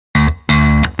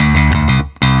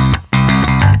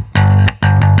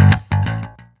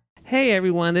Hey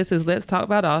everyone, this is Let's Talk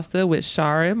Valdosta with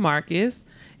Shara and Marcus,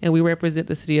 and we represent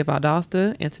the city of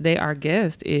Valdosta. And today our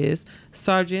guest is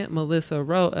Sergeant Melissa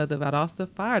Rowe of the Valdosta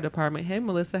Fire Department. Hey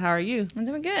Melissa, how are you? I'm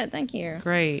doing good, thank you.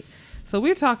 Great. So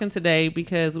we're talking today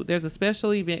because there's a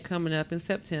special event coming up in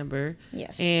September.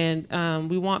 Yes. And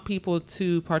we want people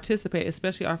to participate,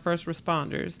 especially our first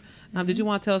responders. Did you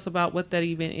want to tell us about what that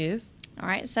event is? All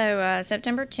right, so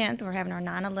September 10th, we're having our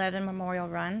 9/11 Memorial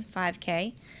Run,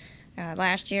 5K.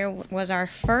 Last year was our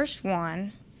first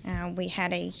one. We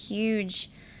had a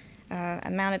huge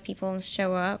amount of people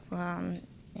show up,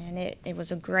 and it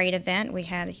was a great event. We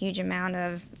had a huge amount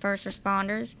of first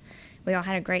responders. We all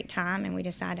had a great time, and we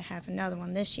decided to have another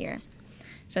one this year.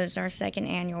 So it's our second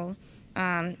annual.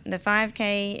 The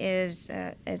 5K is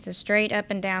it's a straight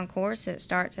up and down course. It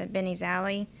starts at Benny's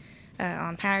Alley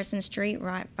on Patterson Street,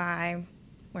 right by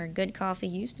where Good Coffee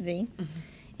used to be. Mm-hmm.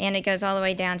 And it goes all the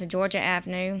way down to Georgia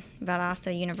Avenue,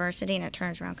 Valdosta University, and it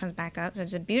turns around, comes back up. So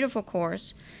it's a beautiful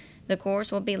course. The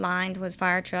course will be lined with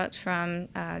fire trucks from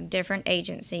different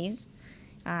agencies.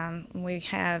 We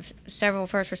have several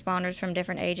first responders from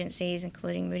different agencies,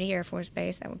 including Moody Air Force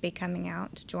Base, that will be coming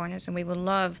out to join us. And we would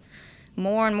love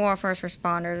more and more first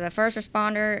responders. A first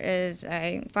responder is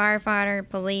a firefighter,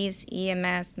 police,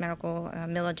 EMS, medical,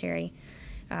 military.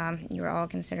 You're all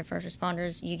considered first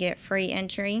responders. You get free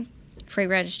entry, free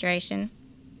registration,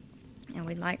 and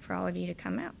we'd like for all of you to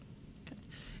come out.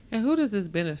 And who does this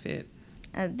benefit?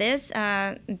 This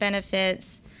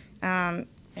benefits a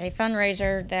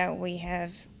fundraiser that we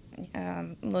have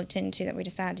looked into that we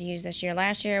decided to use this year.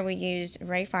 Last year we used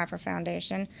Ray Pfeiffer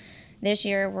Foundation. This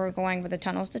year we're going with the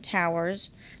Tunnels to Towers.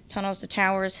 Tunnels to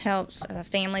Towers helps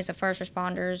families of first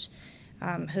responders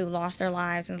who lost their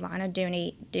lives in the line of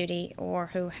duty or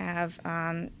who have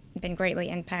been greatly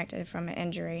impacted from an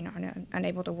injury and are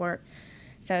unable to work.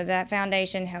 So that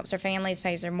foundation helps their families,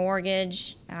 pays their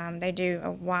mortgage. They do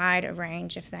a wide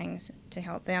range of things to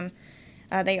help them.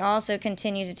 They also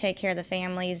continue to take care of the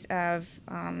families of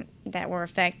that were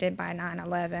affected by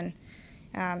 9/11.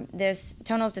 This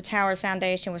Tunnels to Towers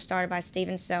Foundation was started by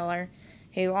Stephen Seller,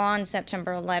 who on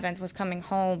September 11th was coming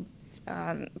home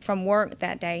from work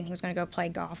that day, and he was going to go play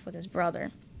golf with his brother.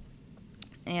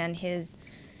 And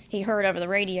he heard over the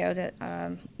radio that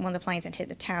one of the planes had hit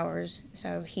the towers,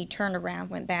 so he turned around,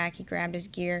 went back, he grabbed his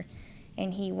gear,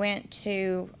 and he went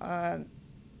to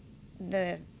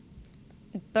the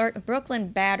Brooklyn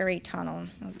Battery Tunnel.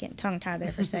 I was getting tongue-tied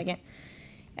there for a second.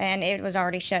 And it was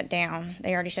already shut down.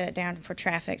 They already shut it down for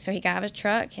traffic. So he got his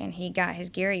truck, and he got his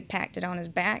gear. He packed it on his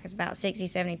back. It's about 60,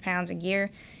 70 pounds of gear.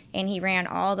 And he ran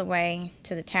all the way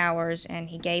to the towers, and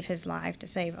he gave his life to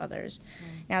save others.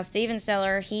 Now, Stephen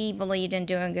Seller, he believed in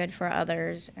doing good for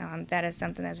others. That is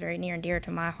something that's very near and dear to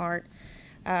my heart.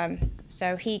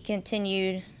 So he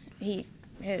continued.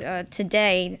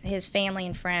 Today, his family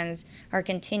and friends are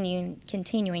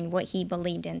continuing what he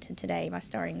believed in today by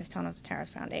starting this Tunnels to Towers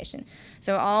Foundation.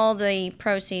 So all the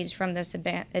proceeds from this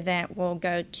event will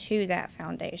go to that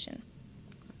foundation.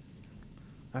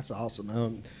 That's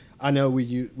awesome. I know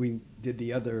we did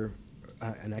the other,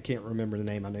 and I can't remember the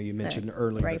name. I know you mentioned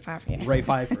earlier. Ray Pfeiffer. Yeah. Ray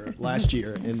Pfeiffer last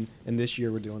year, and this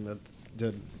year we're doing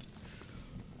the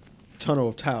Tunnel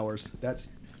of Towers. That's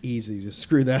easy to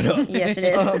screw that up. Yes, it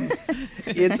is.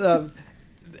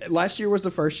 It's last year was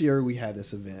the first year we had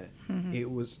this event. Mm-hmm.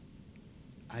 It was,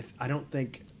 I don't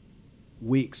think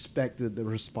we expected the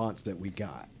response that we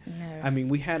got. No. I mean,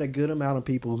 we had a good amount of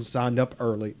people who signed up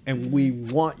early, and mm-hmm. we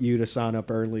want you to sign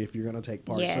up early if you're going to take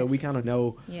part. Yes. So we kind of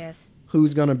know yes.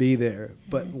 who's going to be there. Mm-hmm.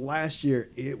 But last year,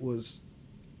 it was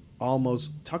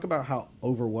almost, talk about how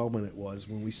overwhelming it was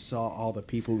when we saw all the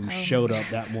people who showed up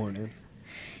that morning.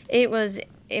 It was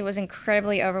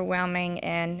incredibly overwhelming,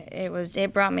 and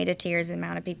it brought me to tears, the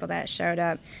amount of people that showed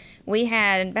up. We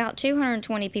had about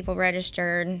 220 people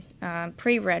registered,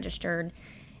 pre-registered,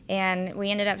 and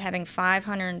we ended up having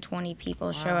 520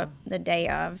 people show up the day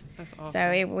of. That's awesome.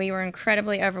 So we were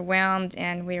incredibly overwhelmed,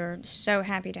 and we were so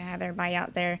happy to have everybody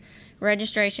out there.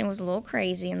 Registration was a little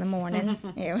crazy in the morning.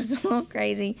 It was a little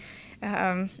crazy.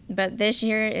 But this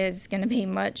year is going to be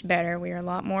much better. We are a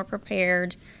lot more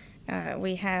prepared.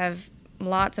 We have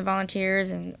lots of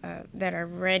volunteers and that are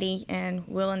ready and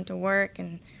willing to work,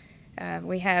 and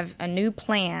we have a new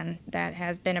plan that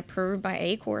has been approved by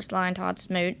A Course Line Todd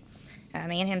Smoot.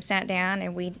 Me and him sat down,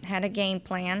 and we had a game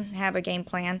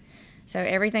plan. So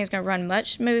everything's going to run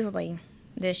much smoothly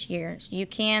this year. So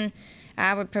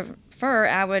I would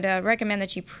recommend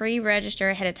that you pre-register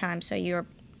ahead of time, so you're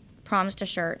promised a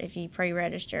shirt if you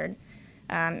pre-registered.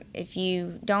 If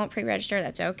you don't pre-register,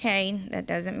 that's okay. That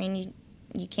doesn't mean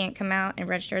you can't come out and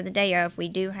register the day of. We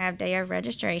do have day of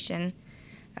registration.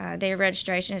 Day of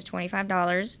registration is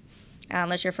 $25,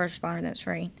 unless you're a first responder, then it's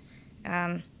free.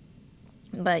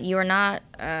 But you are not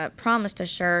promised a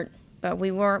shirt, but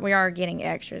we are getting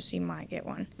extras, so you might get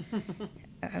one.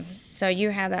 So you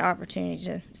have that opportunity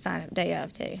to sign up day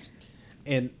of, too.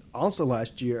 And also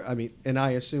last year, I mean, and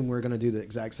I assume we're going to do the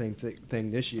exact same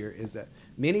thing this year, is that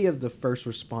many of the first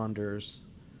responders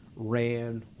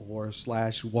ran or /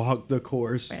 walked the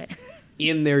course Right.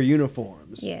 in their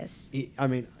uniforms. Yes. I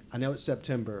mean, I know it's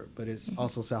September, but it's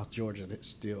also South Georgia, and it's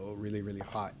still really, really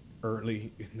hot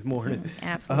early in the morning.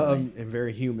 Absolutely. And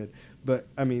very humid. But,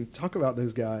 I mean, talk about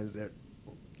those guys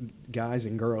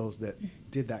and girls that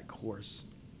did that course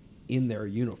in their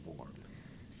uniform.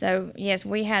 So, yes,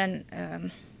 we had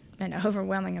an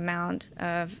overwhelming amount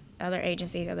of other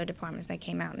agencies, other departments that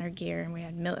came out in their gear, and we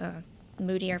had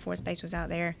Moody Air Force Base was out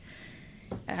there.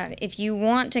 If you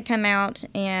want to come out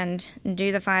and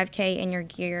do the 5K in your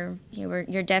gear,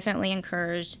 you're definitely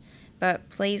encouraged. But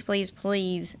please, please,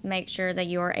 please make sure that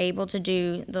you are able to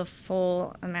do the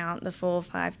full amount, the full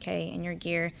 5K in your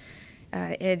gear.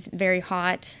 It's very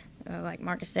hot. Like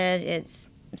Marcus said, it's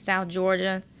South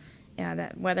Georgia.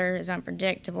 That weather is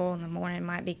unpredictable. In the morning it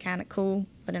might be kind of cool,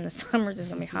 but in the summers it's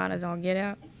going to be hot as all get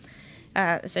out.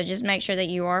 So just make sure that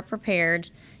you are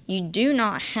prepared. You do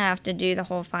not have to do the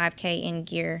whole 5K in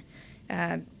gear.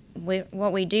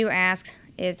 What we do ask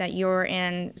is that you're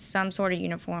in some sort of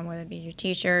uniform, whether it be your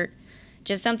T-shirt,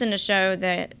 just something to show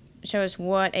us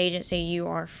what agency you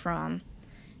are from.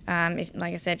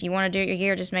 Like I said, if you want to do it your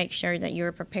gear, just make sure that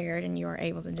you're prepared and you are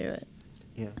able to do it.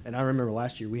 Yeah, and I remember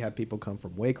last year we had people come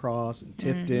from Waycross and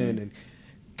Tipton and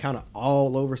kind of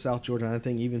all over South Georgia. And I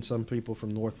think even some people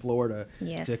from North Florida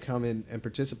to come in and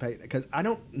participate. Because I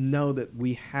don't know that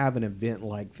we have an event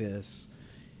like this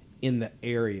in the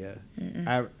area.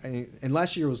 And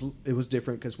last year it was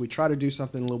different because we tried to do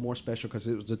something a little more special because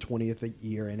it was the 20th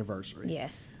year anniversary.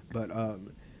 Yes. But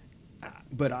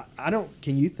I don't.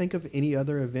 Can you think of any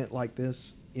other event like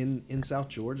this in South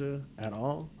Georgia at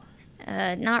all?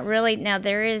 Not really. Now,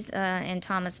 there is in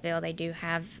Thomasville, they do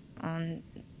have on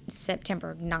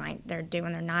September 9th, they're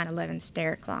doing their 9/11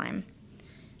 stair climb.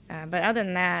 But other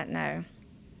than that, no.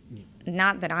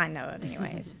 Not that I know of,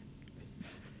 anyways.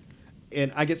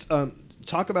 And I guess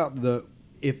talk about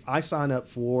if I sign up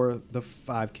for the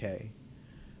 5K,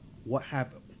 what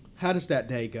happens? How does that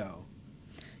day go?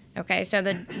 Okay, so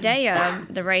the day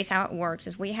of the race, how it works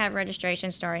is we have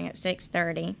registration starting at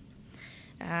 6:30.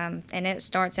 And it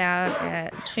starts out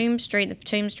at the Tomb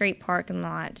Street parking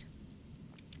lot.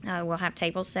 We'll have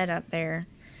tables set up there.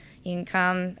 You can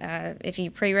come, if you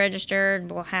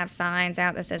pre-registered, we'll have signs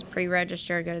out that says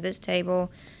pre-registered, go to this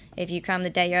table. If you come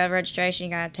the day of registration,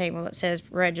 you got a table that says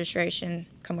registration,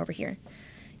 come over here.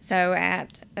 So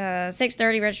at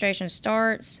 6:30, registration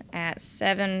starts. At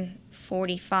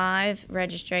 7:45,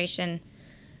 registration,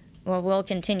 will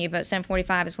continue, but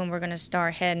 7:45 is when we're going to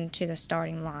start heading to the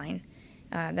starting line.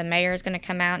 The mayor is going to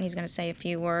come out and he's going to say a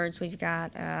few words. We've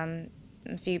got a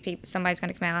few people. Somebody's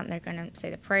going to come out and they're going to say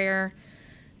the prayer,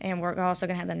 and we're also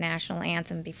going to have the national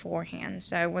anthem beforehand.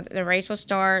 So the race will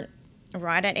start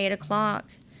right at 8 o'clock.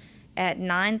 At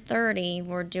 9:30,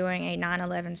 we're doing a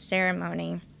 9/11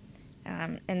 ceremony,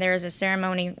 and there is a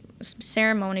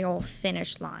ceremonial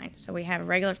finish line. So we have a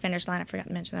regular finish line. I forgot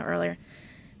to mention that earlier.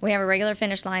 We have a regular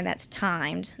finish line that's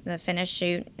timed. The finish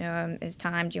chute is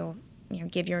timed. You'll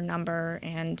give your number,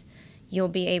 and you'll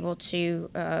be able to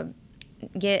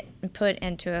get put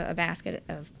into a basket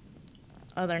of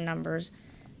other numbers.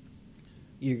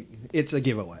 It's a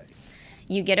giveaway.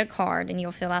 You get a card, and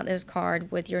you'll fill out this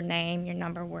card with your name, your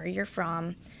number, where you're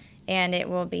from, and it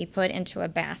will be put into a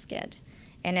basket.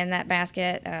 And in that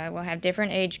basket, we'll have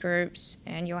different age groups,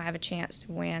 and you'll have a chance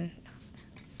to win.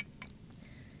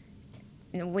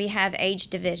 We have age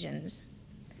divisions.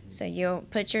 So you'll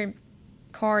put your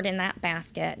card in that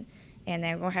basket, and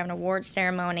then we'll have an award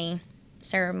ceremony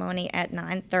at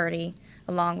 9:30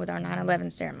 along with our 9/11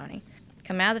 ceremony.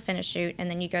 Come out of the finish chute, and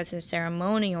then you go to the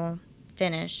ceremonial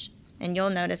finish, and you'll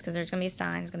notice because there's going to be a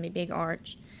sign, it's going to be a big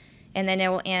arch, and then it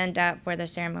will end up where the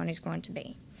ceremony is going to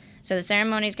be. So the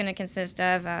ceremony is going to consist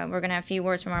of we're going to have a few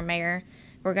words from our mayor.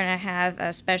 We're going to have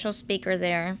a special speaker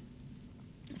there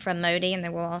from Moody, and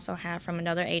then we'll also have from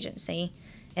another agency,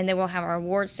 and then we'll have our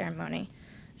award ceremony.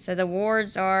 So the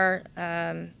awards are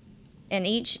in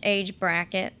each age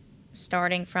bracket,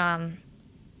 starting from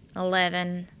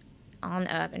 11 on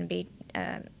up, and be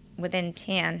within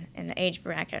 10 in the age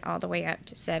bracket all the way up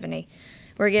to 70.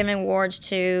 We're giving awards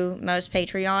to most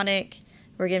patriotic.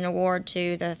 We're giving an award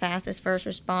to the fastest first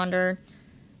responder,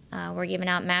 We're giving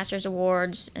out master's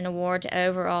awards, an award to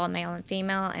overall male and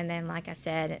female, and then, like I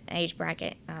said, age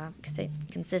bracket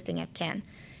consisting of 10.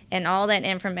 And all that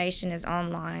information is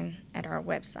online at our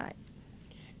website.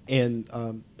 And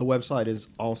the website is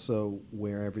also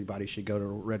where everybody should go to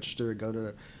register. Go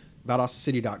to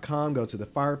ValdostaCity.com, go to the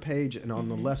fire page, and on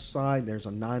the left side, there's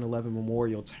a 9/11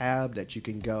 Memorial tab that you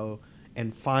can go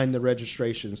and find the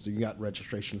registrations. You got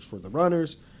registrations for the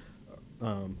runners.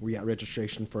 We got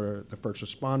registration for the first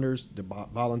responders, the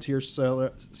volunteers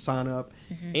sign up.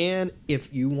 And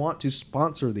if you want to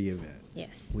sponsor the event,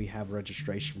 yes, we have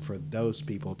registration for those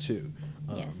people too.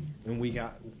 Yes. And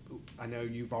I know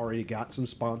you've already got some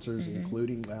sponsors,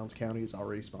 including Lowndes County has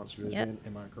already sponsored the event.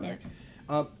 Am I correct?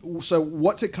 Yep. So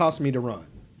what's it cost me to run?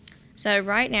 So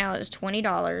right now it's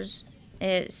 $20.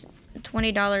 It's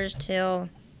 $20 till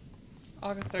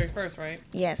August 31st, right?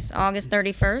 Yes, August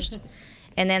 31st.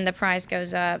 And then the price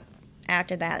goes up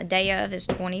after that. The day of is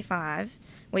 $25.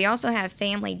 We also have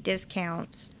family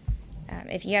discounts.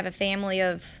 If you have a family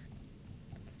of,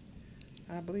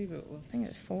 I believe it was. I think it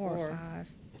was four or five.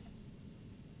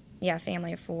 Yeah,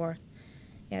 family of 4.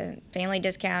 Yeah, family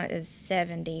discount is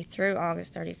 $70 through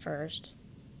August 31st.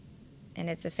 And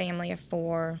it's a family of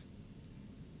 4,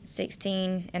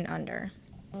 16 and under.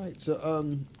 All right. So,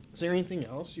 is there anything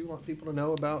else you want people to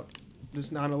know about this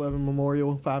 9/11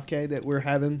 Memorial 5K that we're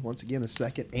having? Once again, a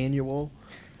second annual.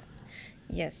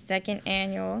 Yes, second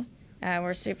annual.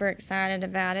 We're super excited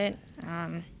about it.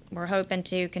 We're hoping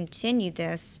to continue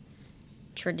this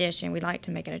tradition. We'd like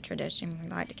to make it a tradition. We'd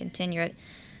like to continue it.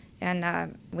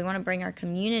 And we want to bring our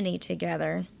community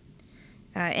together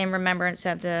in remembrance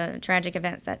of the tragic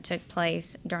events that took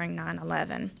place during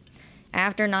 9/11.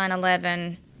 After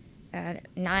 9/11,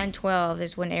 9/12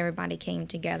 is when everybody came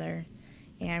together,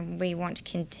 and we want to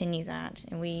continue that.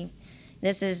 And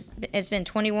it's been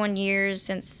 21 years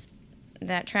since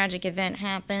that tragic event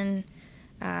happened,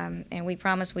 and we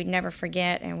promised we'd never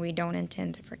forget, and we don't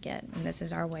intend to forget. And this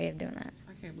is our way of doing that.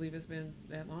 I can't believe it's been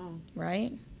that long.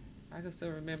 Right? I can still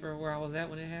remember where I was at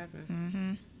when it happened.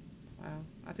 Mm-hmm. Wow.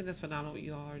 I think that's phenomenal what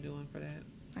you all are doing for that.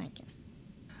 Thank you.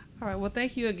 All right. Well,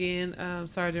 thank you again,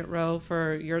 Sergeant Rowe,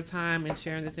 for your time and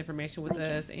sharing this information with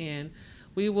us. And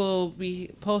we will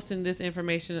be posting this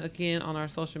information again on our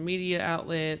social media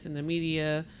outlets and the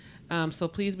media. So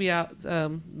please be out.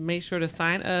 Make sure to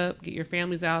sign up, get your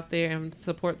families out there, and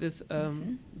support this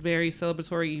very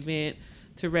celebratory event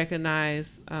to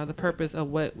recognize the purpose of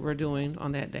what we're doing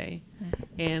on that day.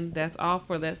 And that's all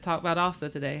for Let's Talk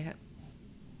Valdosta today.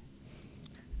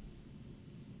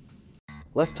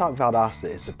 Let's Talk Valdosta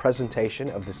is a presentation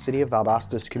of the City of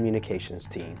Valdosta's communications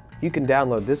team. You can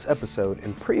download this episode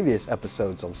and previous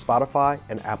episodes on Spotify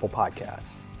and Apple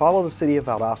Podcasts. Follow the City of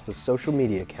Valdosta's social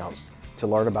media accounts to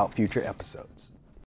learn about future episodes.